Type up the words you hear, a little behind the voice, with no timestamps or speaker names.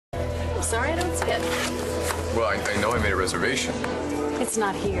I'm sorry I don't see it. Well, I know I made a reservation. It's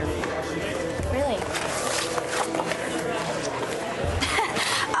not here. Really?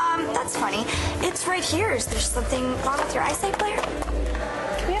 That's funny. It's right here. Is there something wrong with your eyesight, Blair?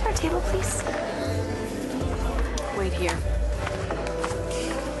 Can we have our table, please? Wait here.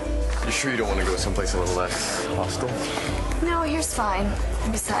 You sure you don't want to go someplace a little less hostile? No, here's fine.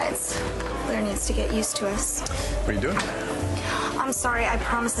 Besides, Blair needs to get used to us. What are you doing? I'm sorry. I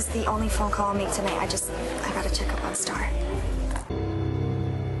promise this is the only phone call I'll make tonight. I gotta check up on Star.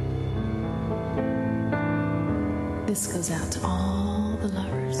 This goes out to all the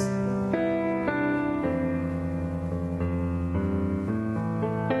lovers.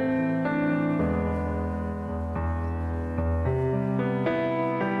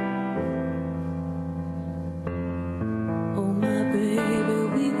 Oh, my baby,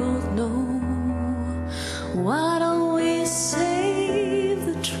 we both know. Why don't we save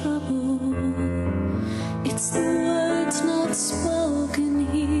the trouble? It's the words not spoken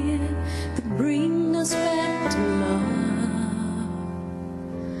here that bring us back to love.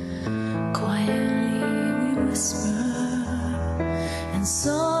 Quietly we whisper, and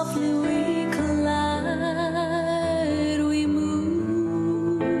softly we collide. We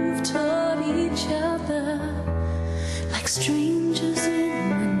move toward each other like strangers in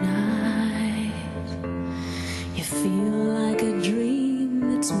the night. You feel like a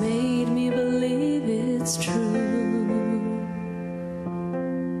dream that's made me believe it's true.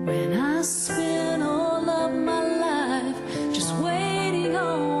 When I spend all of my life just waiting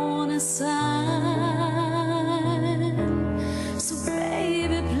on a sign. So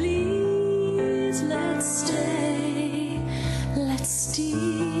baby, please, let's stay. Let's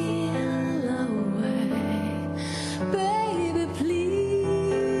steal away. Baby,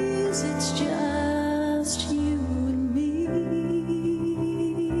 please, it's just you and me.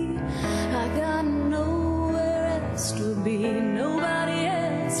 I got nowhere else to be, nobody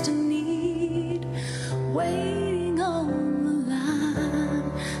else to need, waiting on the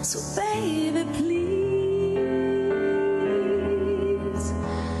line. So baby, please,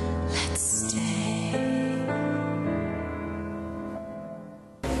 let's stay.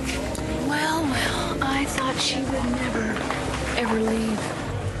 Well, I thought she would never, ever leave.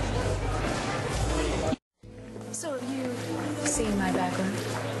 So have you seen my back room?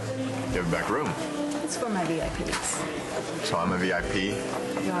 You have a back room. It's for my VIPs. So I'm a VIP.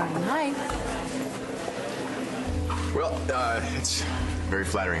 You are tonight. Well, it's very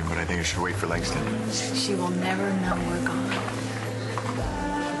flattering, but I think I should wait for Langston. She will never know we're gone.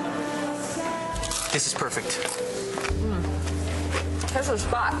 This is perfect. Here's the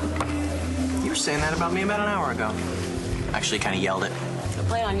spot. You were saying that about me about an hour ago. Actually, kind of yelled it. I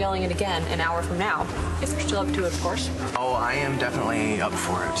plan on yelling it again an hour from now. If you're still up to it, of course. Oh, I am definitely up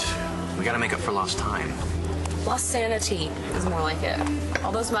for it. We gotta make up for lost time. Lost sanity is more like it.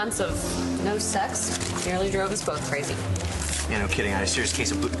 All those months of no sex nearly drove us both crazy. Yeah, no kidding. I had a serious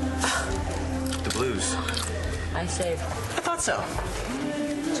case of the blues. I saved. I thought so.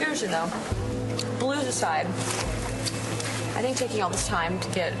 Seriously, though, blues aside, I think taking all this time to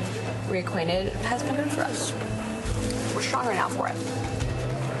get reacquainted has been good for us. We're stronger now for it.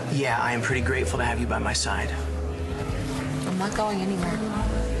 Yeah, I am pretty grateful to have you by my side. I'm not going anywhere.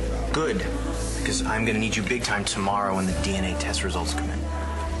 Good, because I'm gonna need you big time tomorrow when the DNA test results come in.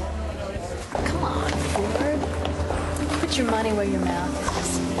 Come on, Ford. Put your money where your mouth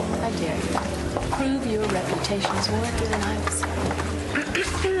is. I dare you. Prove your reputation is more good than I was.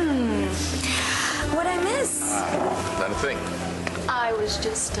 What'd I miss? Not a thing. I was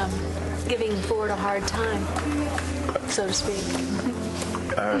just giving Ford a hard time, so to speak.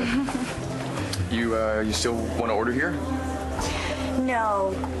 You still want to order here?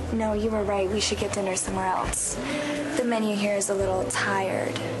 No, you were right. We should get dinner somewhere else. The menu here is a little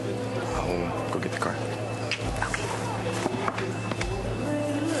tired. I'll go get the car. Okay.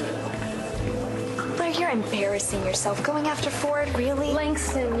 Blair, you're embarrassing yourself. Going after Ford, really?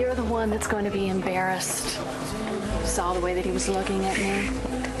 Langston, you're the one that's going to be embarrassed. Saw the way that he was looking at me.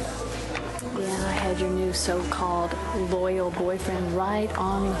 Yeah, I had your new so-called loyal boyfriend right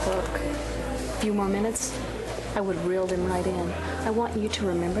on the hook. A few more minutes, I would have reeled him right in. I want you to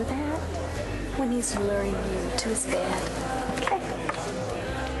remember that when he's luring you to his bed. Okay?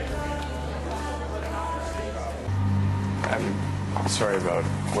 I'm sorry about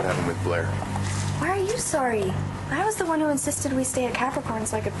what happened with Blair. Why are you sorry? I was the one who insisted we stay at Capricorn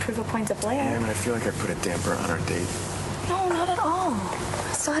so I could prove a point to Blair. Yeah, I mean, I feel like I put a damper on our date. No, not at all.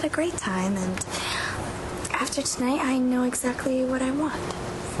 I still had a great time, and after tonight, I know exactly what I want.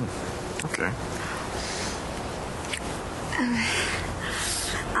 Okay.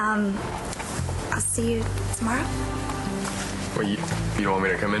 I'll see you tomorrow. Well, you don't want me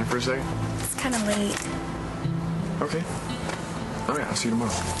to come in for a second? It's kind of late. Okay. All right, I'll see you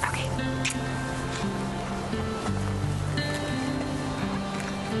tomorrow. Okay.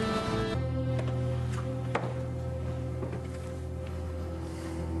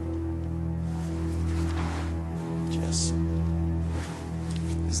 Jess.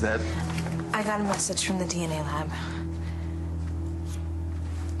 Is that... I got a message from the DNA lab.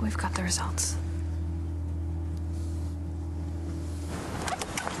 We've got the results.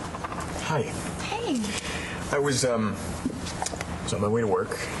 Hi. Hey. I was on my way to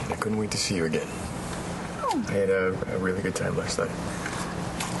work, and I couldn't wait to see you again. Oh. I had a really good time last night.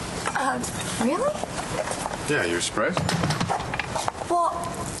 Really? Yeah, you're surprised? Well,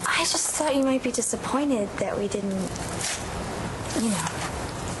 I just thought you might be disappointed that we didn't, you know.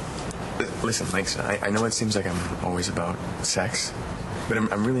 Listen, Langston, I know it seems like I'm always about sex, but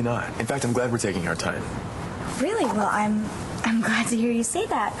I'm really not. In fact, I'm glad we're taking our time. Really? Well, I'm glad to hear you say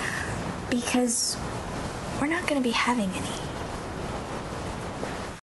that, because we're not going to be having any.